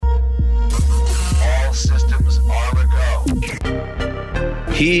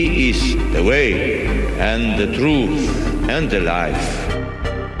He is the way and the truth and the life.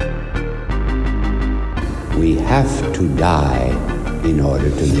 We have to die in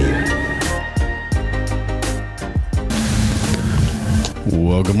order to live.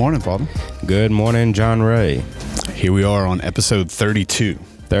 Well, good morning, Father. Good morning, John Ray. Here we are on episode 32.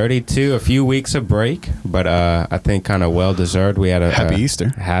 32, a few weeks of break, but I think kind of well deserved. We had a Happy Easter.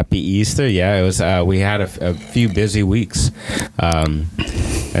 Happy Easter. Yeah, it was. We had a few busy weeks, and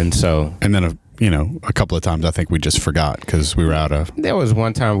then a couple of times I think we just forgot because we were out of. There was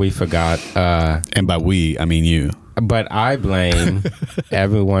one time we forgot, and by we I mean you. But I blame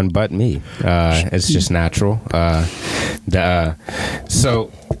everyone but me. It's just natural.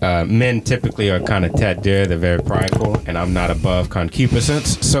 Men typically are kind of tête-deux. They're very prideful, and I'm not above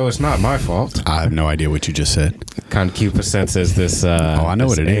concupiscence, so it's not my fault. I have no idea what you just said. Concupiscence is this I know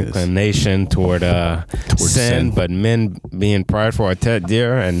what it is. Inclination toward sin, but men being prideful are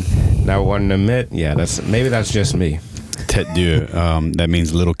tête-deux and not wanting to admit. Yeah, that's just me. Tête-deux, that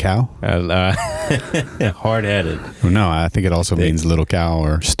means little cow? Hard-headed. Well, no, I think it also means little cow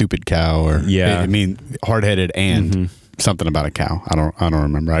or stupid cow or it means hard-headed and something about a cow. I don't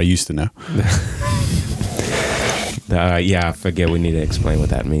remember. I used to know. I forget. We need to explain what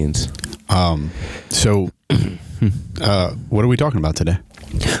that means. So what are we talking about today?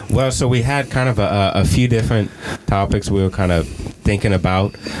 Well, so we had kind of a few different topics we were kind of thinking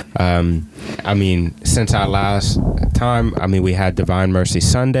about. Since our last time, we had Divine Mercy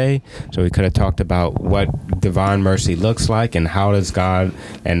Sunday, so we could have talked about what Divine Mercy looks like and how does God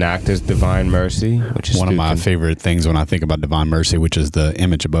enact His Divine Mercy, which is one of my favorite things when I think about Divine Mercy, which is the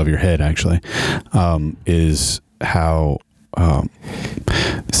image above your head, actually, is how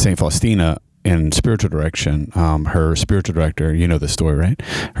St. Faustina, in spiritual direction, her spiritual director, you know the story, right?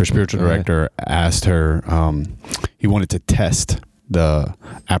 Her spiritual director asked her, he wanted to test the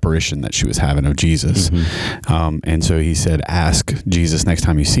apparition that she was having of Jesus. And so he said, ask Jesus next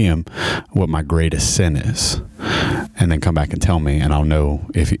time you see him what my greatest sin is. And then come back and tell me, and I'll know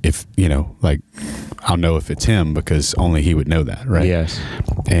if I'll know if it's him because only he would know that, right? Yes.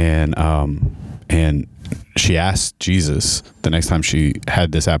 And she asked Jesus the next time she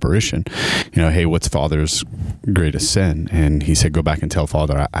had this apparition, hey, what's Father's greatest sin? And he said, go back and tell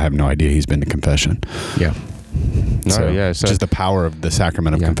Father, I have no idea. He's been to confession. Yeah. So just the power of the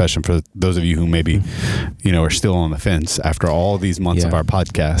sacrament of confession for those of you who maybe, are still on the fence after all these months of our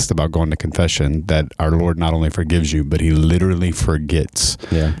podcast about going to confession, that our Lord not only forgives you, but He literally forgets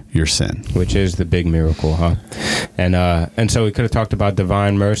your sin. Which is the big miracle, huh? And so we could have talked about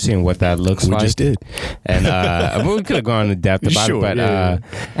Divine Mercy and what that looks like. We just did. And we could have gone into depth about it. But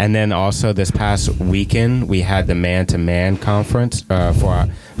and then also this past weekend, we had the Man-to-Man conference for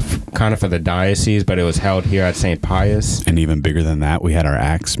the diocese, but it was held here at St. Pius. And even bigger than that, we had our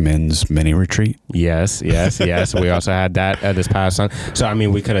Acts Men's Mini Retreat. Yes. We also had that this past Sunday. So,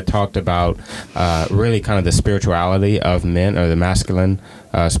 we could have talked about really kind of the spirituality of men, or the masculine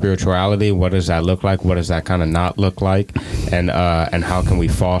spirituality. What does that look like? What does that kind of not look like? And how can we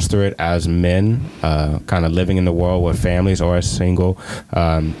foster it as men, kind of living in the world with families or as single?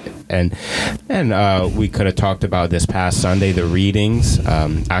 And we could have talked about this past Sunday, the readings.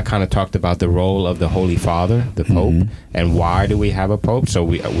 I kind of talked about the role of the Holy Father, the Pope, and why do we have a Pope? So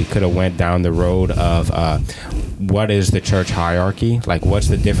we could have went down the road of what is the church hierarchy? Like, what's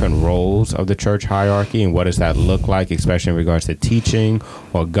the different roles of the church hierarchy, and what does that look like, especially in regards to teaching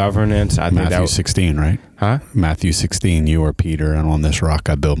or governance? I think Matthew 16, right? Huh? Matthew 16, you are Peter, and on this rock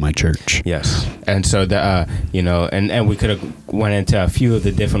I build my church. Yes. And so, and we could have went into a few of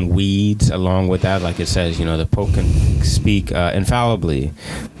the different weeds along with that. Like it says, the Pope can speak infallibly.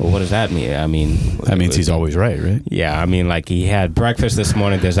 Well, what does that mean? That means he's always right? Yeah. Like he had breakfast this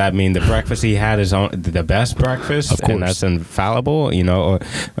morning. Does that mean the breakfast he had is the best breakfast? Of course. And that's infallible, or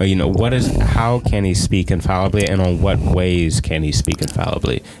how can he speak infallibly, and on what ways can he speak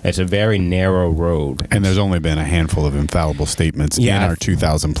infallibly? It's a very narrow road. And there's only been a handful of infallible statements in our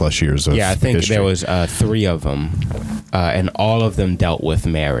 2,000 plus years of I think history. there was 3 of them, and all of them dealt with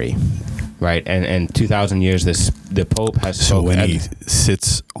Mary. right? And 2,000 years, the Pope has spoken. So when he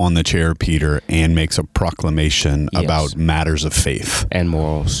sits on the chair, Peter, and makes a proclamation about matters of faith and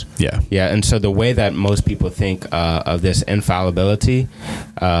morals. Yeah. And so the way that most people think of this infallibility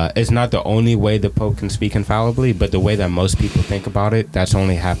is not the only way the Pope can speak infallibly, but the way that most people think about it, that's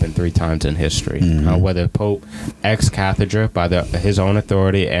only happened 3 times in history. Mm-hmm. Where the Pope ex cathedra by his own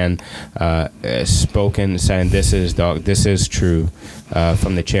authority and spoken saying this is true.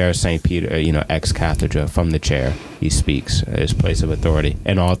 from the chair of St. Peter, ex cathedra, from the chair, he speaks, his place of authority.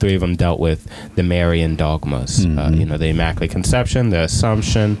 And all three of them dealt with the Marian dogmas, the Immaculate Conception, the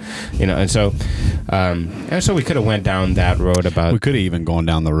Assumption, and so we could have went down that road about. We could have even gone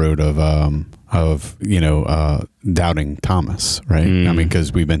down the road of doubting Thomas, right? I mean,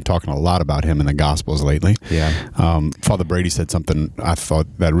 because we've been talking a lot about him in the Gospels lately. Yeah. Father Brady said something I thought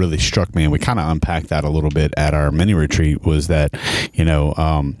that really struck me, and we kind of unpacked that a little bit at our mini retreat, was that,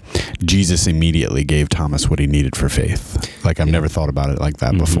 Jesus immediately gave Thomas what he needed for faith. Like, I've never thought about it like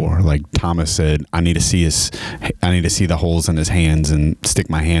that before. Like, Thomas said, I need to see the holes in his hands and stick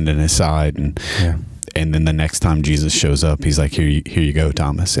my hand in his side. And then the next time Jesus shows up, he's like, here you go,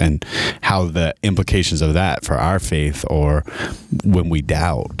 Thomas. And how the implications of that for our faith, or when we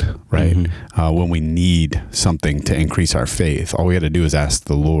doubt, right? When we need something to increase our faith, all we got to do is ask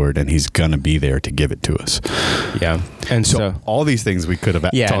the Lord, and he's going to be there to give it to us. Yeah. And so all these things we could have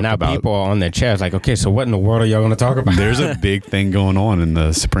talked about. Yeah, now people are on their chairs like, okay, so what in the world are y'all going to talk about? There's a big thing going on in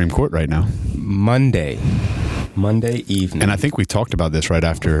the Supreme Court right now. Monday evening. And I think we talked about this right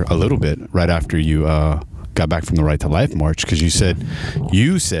after you got back from the Right to Life March, because you said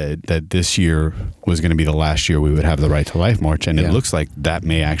that this year was going to be the last year we would have the Right to Life March, and it looks like that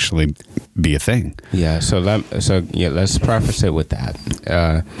may actually be a thing. Yeah, so let's preface it with that.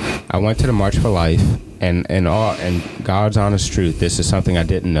 I went to the March for Life, and God's honest truth, this is something I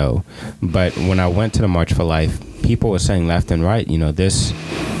didn't know, but when I went to the March for Life, people were saying left and right,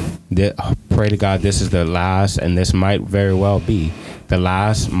 pray to God, this is the last, and this might very well be the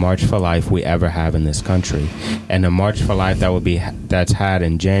last March for Life we ever have in this country. And the March for Life that's had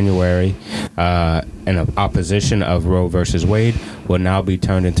in January in opposition of Roe versus Wade will now be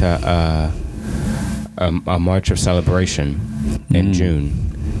turned into a march of celebration in June.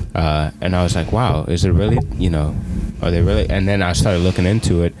 And I was like, wow, is it really, are they really? And then I started looking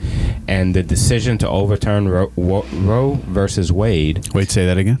into it, and the decision to overturn Roe versus Wade. Wait, say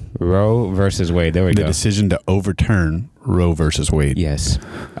that again? Roe versus Wade. There we go. The decision to overturn Roe versus Wade. Yes.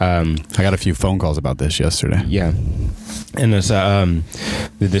 I got a few phone calls about this yesterday. Yeah. And it's, the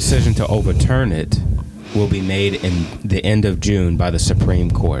decision to overturn it will be made in the end of June by the Supreme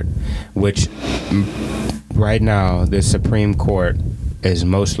Court, which right now the Supreme Court is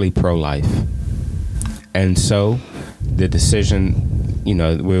mostly pro-life. And so the decision,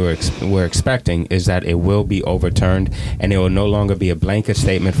 we're expecting is that it will be overturned, and it will no longer be a blanket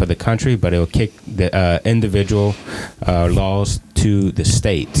statement for the country, but it will kick the individual laws to the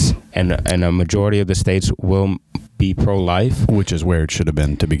states, and a majority of the states will be pro-life, which is where it should have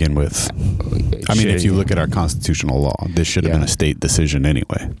been to begin with. I mean, if you look at our constitutional law, this should have been a state decision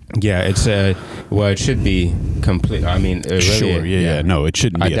anyway. Yeah, it's it should be complete. I mean, really, sure, no, it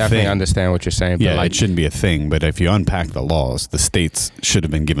shouldn't be a thing. I definitely understand what you're saying. But it shouldn't be a thing. But if you unpack the laws, the states should have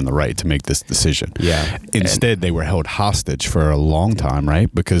been given the right to make this decision. Yeah. Instead, they were held hostage for a long time,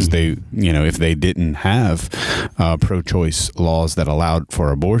 right? Because they, if they didn't have pro-choice laws that allowed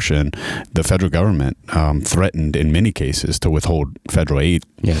for abortion, the federal government threatened in many cases to withhold federal aid.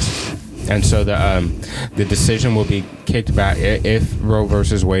 Yes. And so the decision will be kicked back if Roe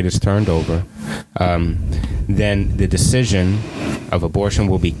versus Wade is turned over. Then the decision of abortion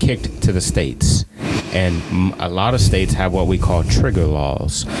will be kicked to the states. And a lot of states have what we call trigger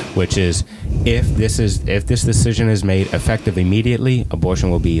laws, which is if this decision is made effective immediately,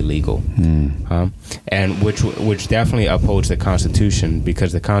 abortion will be illegal. And which definitely upholds the Constitution,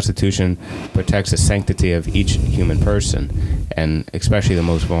 because the Constitution protects the sanctity of each human person, and especially the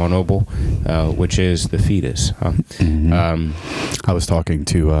most vulnerable, which is the fetus. I was talking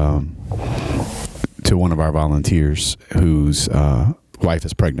to one of our volunteers whose wife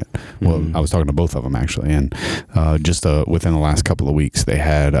is pregnant. Well, I was talking to both of them actually, and just within the last couple of weeks, they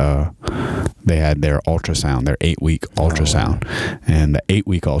had their ultrasound, their 8-week ultrasound, and the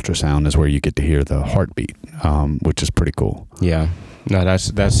 8-week ultrasound is where you get to hear the heartbeat, which is pretty cool. Yeah. No,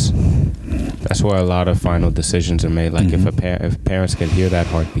 that's where a lot of final decisions are made. Like if parents can hear that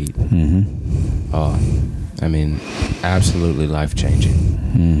heartbeat, I mean, absolutely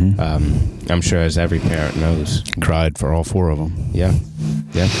life-changing. I'm sure, as every parent knows. Cried for all 4 of them. Yeah.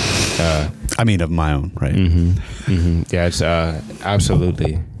 I mean, of my own, right? Yeah, it's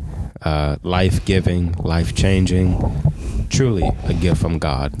absolutely life-giving, life-changing, truly a gift from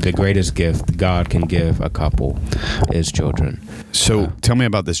God. The greatest gift God can give a couple is children. So tell me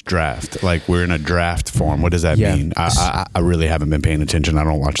about this draft. Like, we're in a draft form. What does that mean? I really haven't been paying attention. I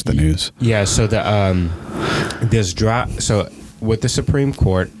don't watch the news. Yeah, so this draft... So with the Supreme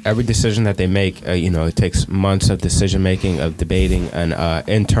Court, every decision that they make, it takes months of decision-making, of debating, and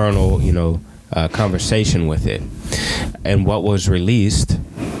internal, conversation with it. And what was released,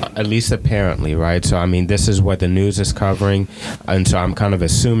 at least apparently, right? So, I mean, this is what the news is covering, and so I'm kind of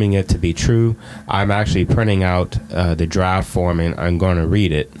assuming it to be true. I'm actually printing out the draft form, and I'm going to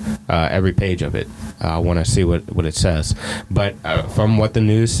read it, every page of it. I want to see what it says. But from what the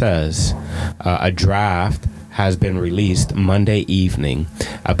news says, a draft has been released Monday evening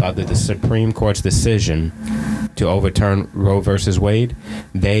about the Supreme Court's decision to overturn Roe versus Wade.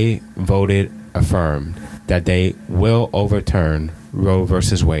 They voted affirmed that they will overturn Roe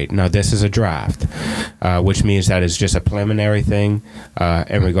versus Wade. Now, this is a draft, which means that it's just a preliminary thing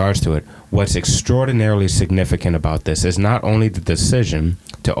in regards to it. What's extraordinarily significant about this is not only the decision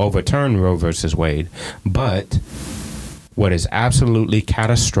to overturn Roe versus Wade, but what is absolutely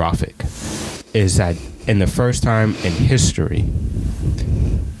catastrophic is that in the first time in history,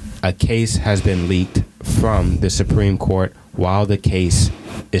 a case has been leaked from the Supreme Court while the case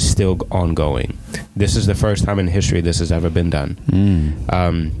is still ongoing. This is the first time in history this has ever been done.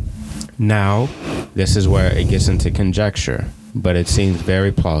 Now, this is where it gets into conjecture, but it seems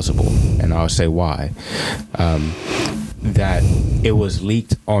very plausible, and I'll say why. That it was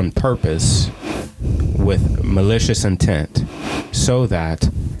leaked on purpose with malicious intent so that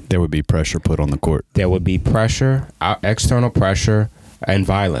there would be pressure put on the court. There would be pressure, external pressure, and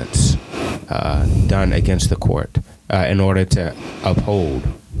violence done against the court in order to uphold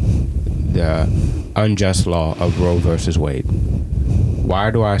the unjust law of Roe versus Wade.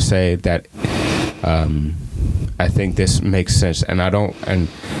 Why do I say that? I think this makes sense, and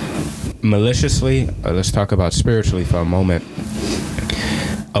maliciously. Let's talk about spiritually for a moment.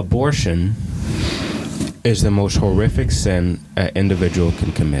 Abortion is the most horrific sin an individual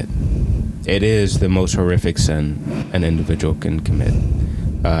can commit. It is the most horrific sin an individual can commit.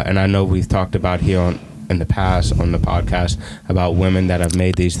 And I know we've talked about here in the past on the podcast about women that have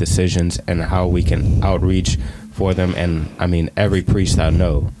made these decisions and how we can outreach for them. And I mean, every priest I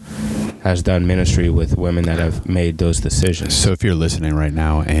know has done ministry with women that have made those decisions. So if you're listening right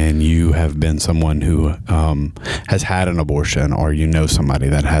now and you have been someone who has had an abortion, or you know somebody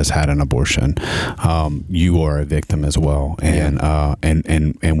that has had an abortion, you are a victim as well. And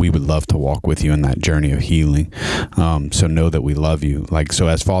we would love to walk with you in that journey of healing. So know that we love you. So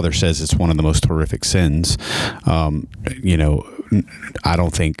as Father says, it's one of the most horrific sins. I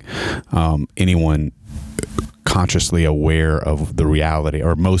don't think anyone consciously aware of the reality,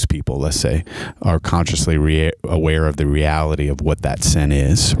 or most people, let's say, are consciously aware of the reality of what that sin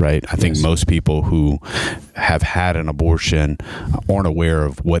is, right? I think most people who have had an abortion aren't aware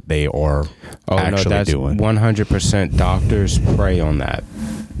of what they are actually doing. 100%. Doctors prey on that.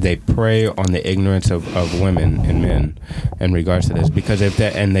 They prey on the ignorance of women and men in regards to this, because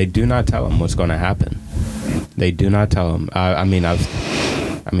they do not tell them what's going to happen. They do not tell them. I mean,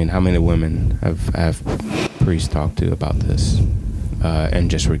 how many women have priests talked to about this and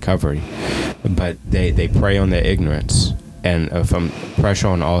just recovery? But they prey on their ignorance and from pressure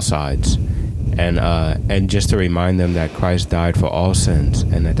on all sides, and just to remind them that Christ died for all sins,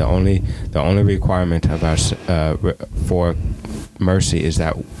 and that the only requirement of us for mercy is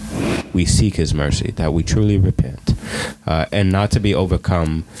that we seek His mercy, that we truly repent, and not to be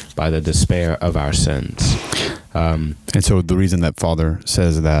overcome by the despair of our sins. And so the reason that Father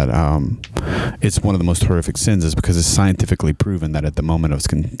says that it's one of the most horrific sins is because it's scientifically proven that at the moment of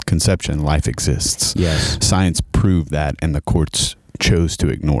conception, life exists. Yes. Science proved that, and the courts chose to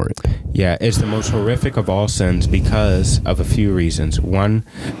ignore it. Yeah, it's the most horrific of all sins because of a few reasons. One,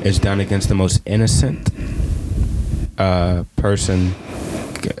 it's done against the most innocent person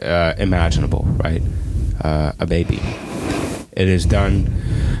imaginable, right? A baby. It is done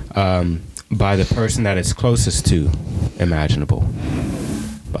by the person that it's closest to imaginable,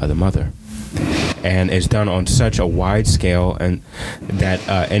 by the mother. And it's done on such a wide scale, and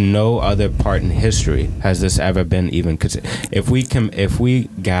that in no other part in history has this ever been even. Because if we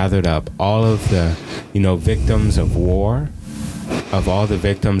gathered up all of the, victims of war, of all the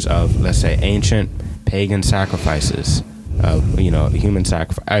victims of, let's say, ancient pagan sacrifices, of human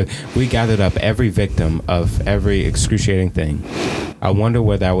sacrifice, we gathered up every victim of every excruciating thing. I wonder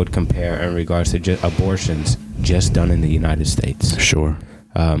where that would compare in regards to abortions just done in the United States. Sure.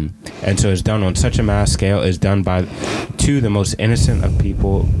 And so it's done on such a mass scale. It's done to the most innocent of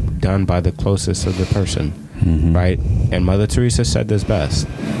people, done by the closest of the person, right? And Mother Teresa said this best,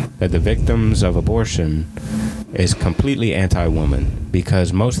 that the victims of abortion is completely anti-woman,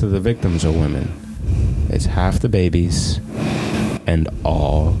 because most of the victims are women. It's half the babies and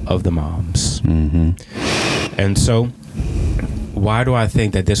all of the moms. And so why do I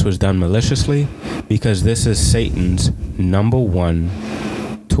think that this was done maliciously? Because this is Satan's number one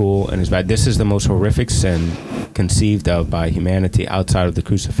tool tool and is bad. This is the most horrific sin conceived of by humanity outside of the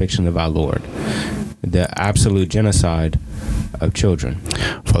crucifixion of our Lord. The absolute genocide of children.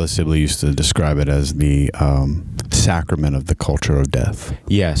 Father Sibley used to describe it as the sacrament of the culture of death.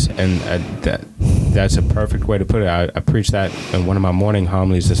 Yes, and that's a perfect way to put it. I preached that in one of my morning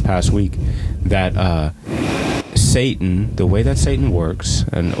homilies this past week, that Satan, the way that Satan works,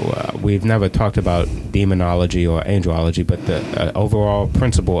 and we've never talked about demonology or angelology, but the overall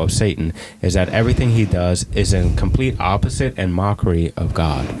principle of Satan is that everything he does is in complete opposite and mockery of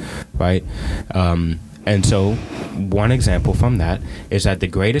God, right? And so one example from that is that the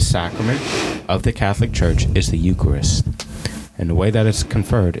greatest sacrament of the Catholic Church is the Eucharist. And the way that it's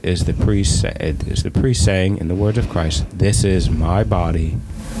conferred is the priest saying, in the words of Christ, "This is my body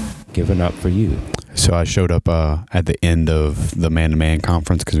given up for you." So I showed up at the end of the man-to-man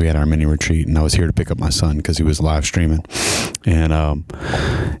conference because we had our mini retreat, and I was here to pick up my son because he was live streaming, and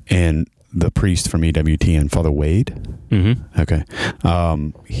the priest from EWTN, Father Wade. Mm-hmm. Okay.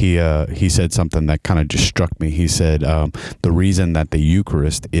 He said something that kind of just struck me. He said the reason that the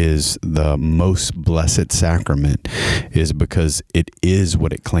Eucharist is the most blessed sacrament is because it is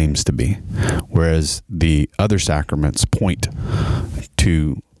what it claims to be, whereas the other sacraments point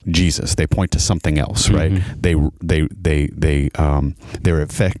to Jesus. They point to something else, right? They're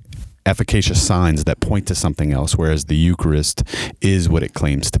efficacious signs that point to something else, whereas the Eucharist is what it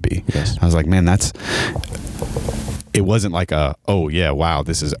claims to be. Yes. I was like, man, it wasn't like wow,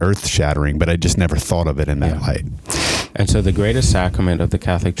 this is earth shattering, but I just never thought of it in that light. And so the greatest sacrament of the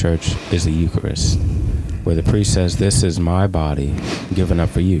Catholic Church is the Eucharist, where the priest says, "This is my body given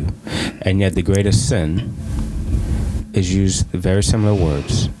up for you." And yet the greatest sin is used very similar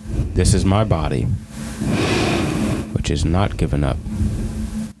words. "This is my body, which is not given up.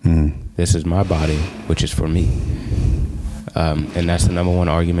 This is my body, which is for me." And that's the number one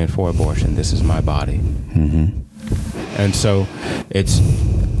argument for abortion. This is my body. Mm-hmm. And so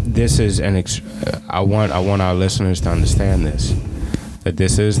I want our listeners to understand this, that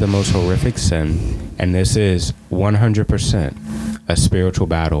this is the most horrific sin, and this is 100% a spiritual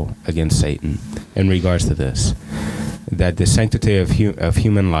battle against Satan in regards to this. That the sanctity of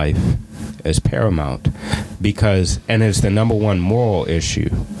human life is paramount and it's the number one moral issue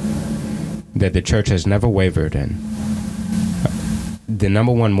that the church has never wavered in. The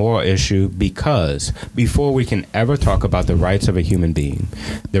number one moral issue, because before we can ever talk about the rights of a human being,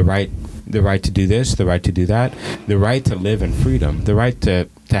 the right to do this, the right to do that, the right to live in freedom, the right to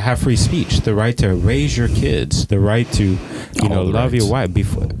have free speech, the right to raise your kids, the right to love your wife,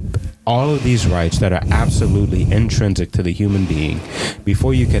 all of these rights that are absolutely intrinsic to the human being,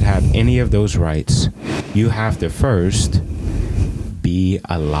 before you could have any of those rights, you have to first be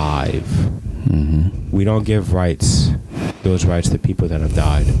alive. Mm-hmm. We don't give those rights to people that have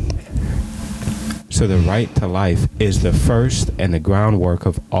died. So the right to life is the first and the groundwork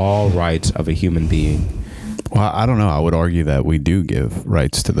of all rights of a human being. Well, I don't know. I would argue that we do give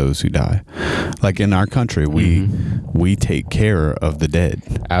rights to those who die. Like in our country, we take care of the dead.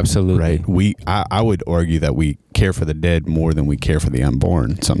 Absolutely. Right. I would argue that we care for the dead more than we care for the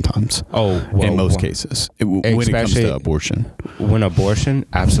unborn sometimes. Oh, well, in most cases, when it comes to abortion. When abortion,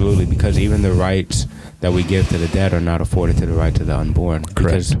 absolutely, because even the rights that we give to the dead are not afforded to the right to the unborn. Correct.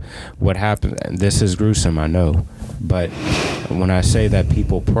 Because what happens, this is gruesome, I know, but when I say that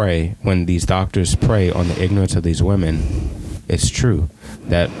people pray, when these doctors pray on the ignorance of these women, it's true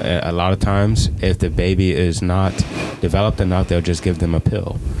that a lot of times if the baby is not developed enough, they'll just give them a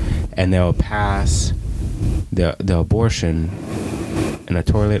pill and they'll pass the abortion in a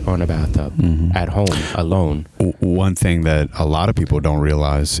toilet or in a bathtub at home alone. One thing that a lot of people don't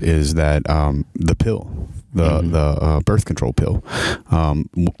realize is that the pill, the birth control pill,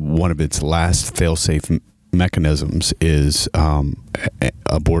 one of its last fail-safe mechanisms is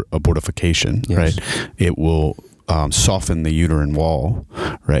abortification. Yes. Right? It will soften the uterine wall,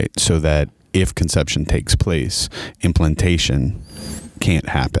 right, so that if conception takes place, implantation can't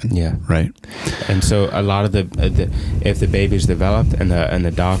happen. Yeah. Right. And so a lot of if the baby's developed and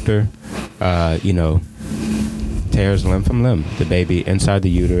the doctor, tears limb from limb, the baby inside the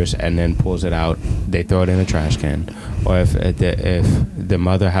uterus, and then pulls it out, they throw it in a trash can. Or if the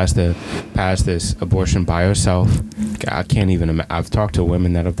mother has to pass this abortion by herself, I can't even. I've talked to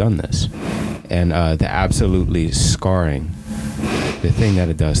women that have done this, and the absolutely scarring. The thing that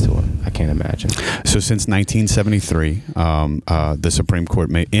it does to them, I can't imagine. So since 1973, the Supreme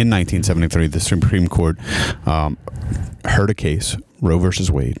Court heard a case Roe versus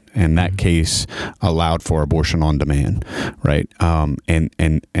Wade, and that case allowed for abortion on demand, right? And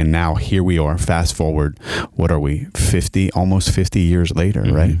now here we are. Fast forward, what are we? Almost 50 years later,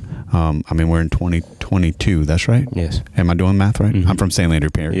 right? I mean, we're in 2022. That's right. Yes. Am I doing math right? I'm from St.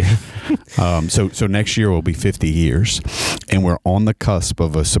 Landry Parish. Yeah. So next year will be 50 years, and we're on the cusp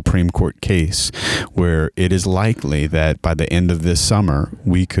of a Supreme Court case where it is likely that by the end of this summer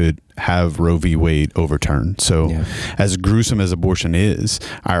we could have Roe v. Wade overturned. So as gruesome as abortion is,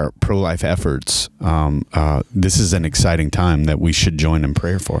 our pro-life efforts, this is an exciting time that we should join in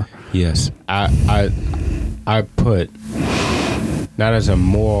prayer for. Yes. I put not as a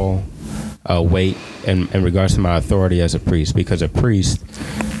moral weight in regards to my authority as a priest, because a priest,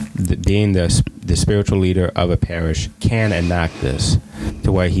 being the spiritual leader of a parish, can enact this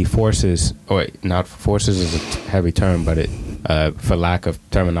to where he forces, or not forces is a heavy term, but it, for lack of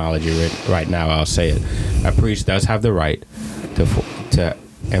terminology right now, I'll say it. A priest does have the right to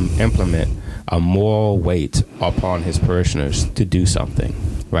implement a moral weight upon his parishioners to do something,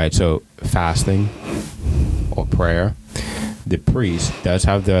 right? So fasting or prayer, the priest does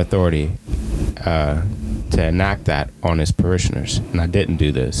have the authority to enact that on his parishioners. And I didn't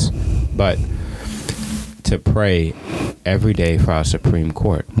do this, but to pray every day for our Supreme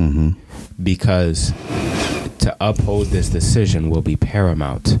Court, because to uphold this decision will be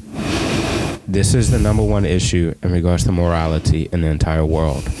paramount. This is the number one issue in regards to morality in the entire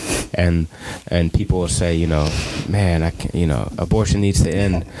world. And people will say, man, I can't, abortion needs to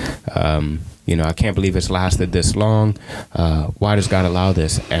end. I can't believe it's lasted this long. Why does God allow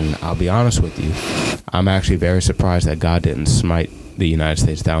this? And I'll be honest with you, I'm actually very surprised that God didn't smite the United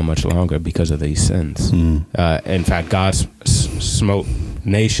States down much longer because of these sins. In fact, God smote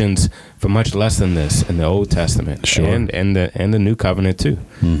nations for much less than this in the Old Testament, and the New Covenant too.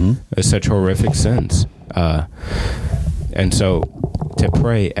 It's such horrific sins. And so to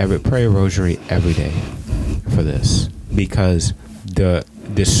pray a rosary every day for this, because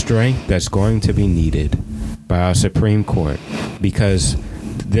the strength that's going to be needed by our Supreme Court, because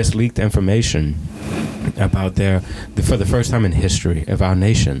this leaked information about for the first time in history of our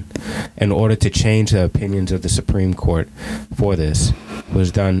nation, in order to change the opinions of the Supreme Court for this,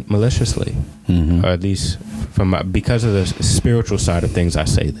 was done maliciously, or at least because of the spiritual side of things. I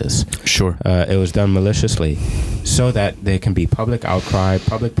say this. Sure. It was done maliciously, so that there can be public outcry,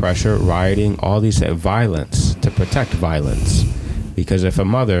 public pressure, rioting, all these violence, to protect violence. Because if a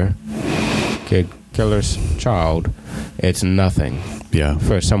mother could kill her child, it's nothing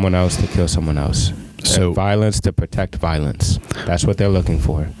for someone else to kill someone else. So violence to protect violence. That's what they're looking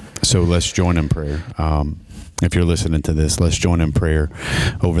for. So let's join in prayer. If you're listening to this, let's join in prayer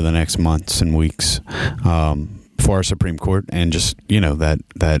over the next months and weeks for our Supreme Court, and just that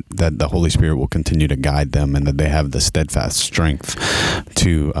the Holy Spirit will continue to guide them, and that they have the steadfast strength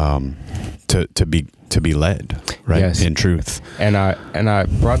to be led, right? Yes. In truth. And I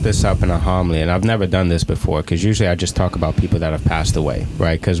brought this up in a homily, and I've never done this before, because usually I just talk about people that have passed away,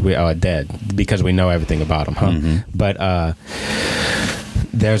 right? Because we are dead, because we know everything about them, But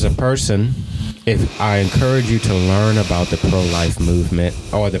there's a person. If I encourage you to learn about the pro-life movement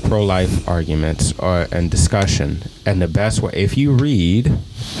or the pro-life arguments and discussion, and the best way, if you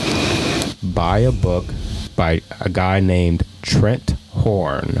buy a book by a guy named Trent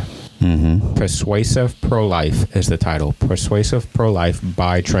Horn. Persuasive Pro-Life is the title. Persuasive Pro-Life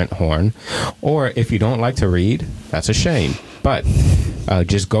by Trent Horn. Or if you don't like to read, that's a shame. But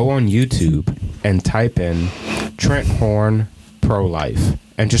just go on YouTube and type in Trent Horn Pro-Life,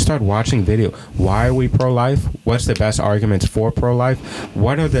 and just start watching video. Why are we pro-life? What's the best arguments for pro-life?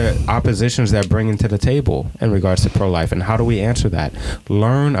 What are the oppositions they're bringing to the table in regards to pro-life, and how do we answer that?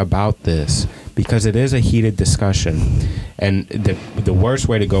 Learn about this, because it is a heated discussion, and the worst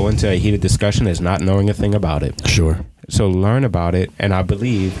way to go into a heated discussion is not knowing a thing about it. Sure. So learn about it, and I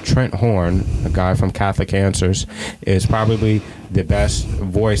believe Trent Horn, a guy from Catholic Answers, is probably the best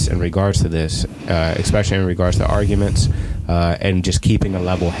voice in regards to this, especially in regards to arguments, and just keeping a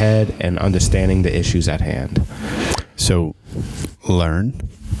level head and understanding the issues at hand. So learn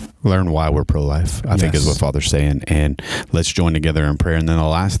why we're pro-life, I think is what Father's saying, and let's join together in prayer. And then the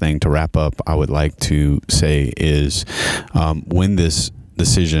last thing to wrap up I would like to say is when this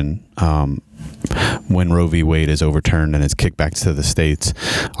decision, when Roe v. Wade is overturned and it's kicked back to the states,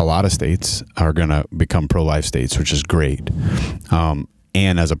 a lot of states are going to become pro-life states, which is great.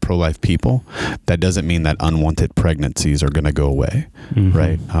 And as a pro-life people, that doesn't mean that unwanted pregnancies are going to go away,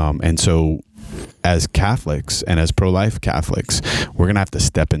 right? And so as Catholics and as pro-life Catholics, we're going to have to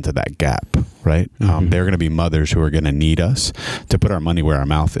step into that gap, right? There are going to be mothers who are going to need us to put our money where our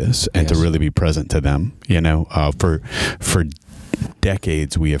mouth is, and to really be present to them, for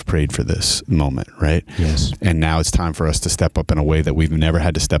decades we have prayed for this moment, right? Yes. And now it's time for us to step up in a way that we've never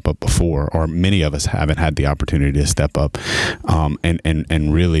had to step up before, or many of us haven't had the opportunity to step up.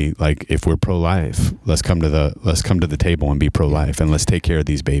 And really, like, if we're pro-life, let's come to the table and be pro-life, and let's take care of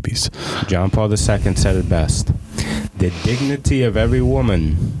these babies. John Paul II said it best: "The dignity of every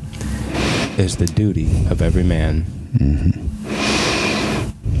woman is the duty of every man." Mm-hmm.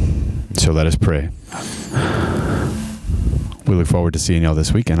 So let us pray. We look forward to seeing y'all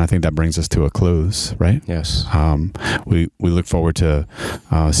this weekend. I think that brings us to a close, right? Yes. We look forward to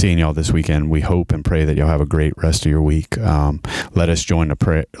seeing y'all this weekend. We hope and pray that y'all have a great rest of your week. Let us join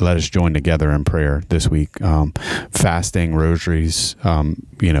together in prayer this week. Fasting, rosaries,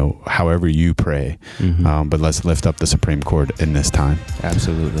 however you pray. Mm-hmm. But let's lift up the Supreme Court in this time.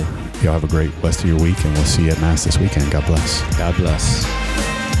 Absolutely. Y'all have a great rest of your week, and we'll see you at Mass this weekend. God bless. God bless.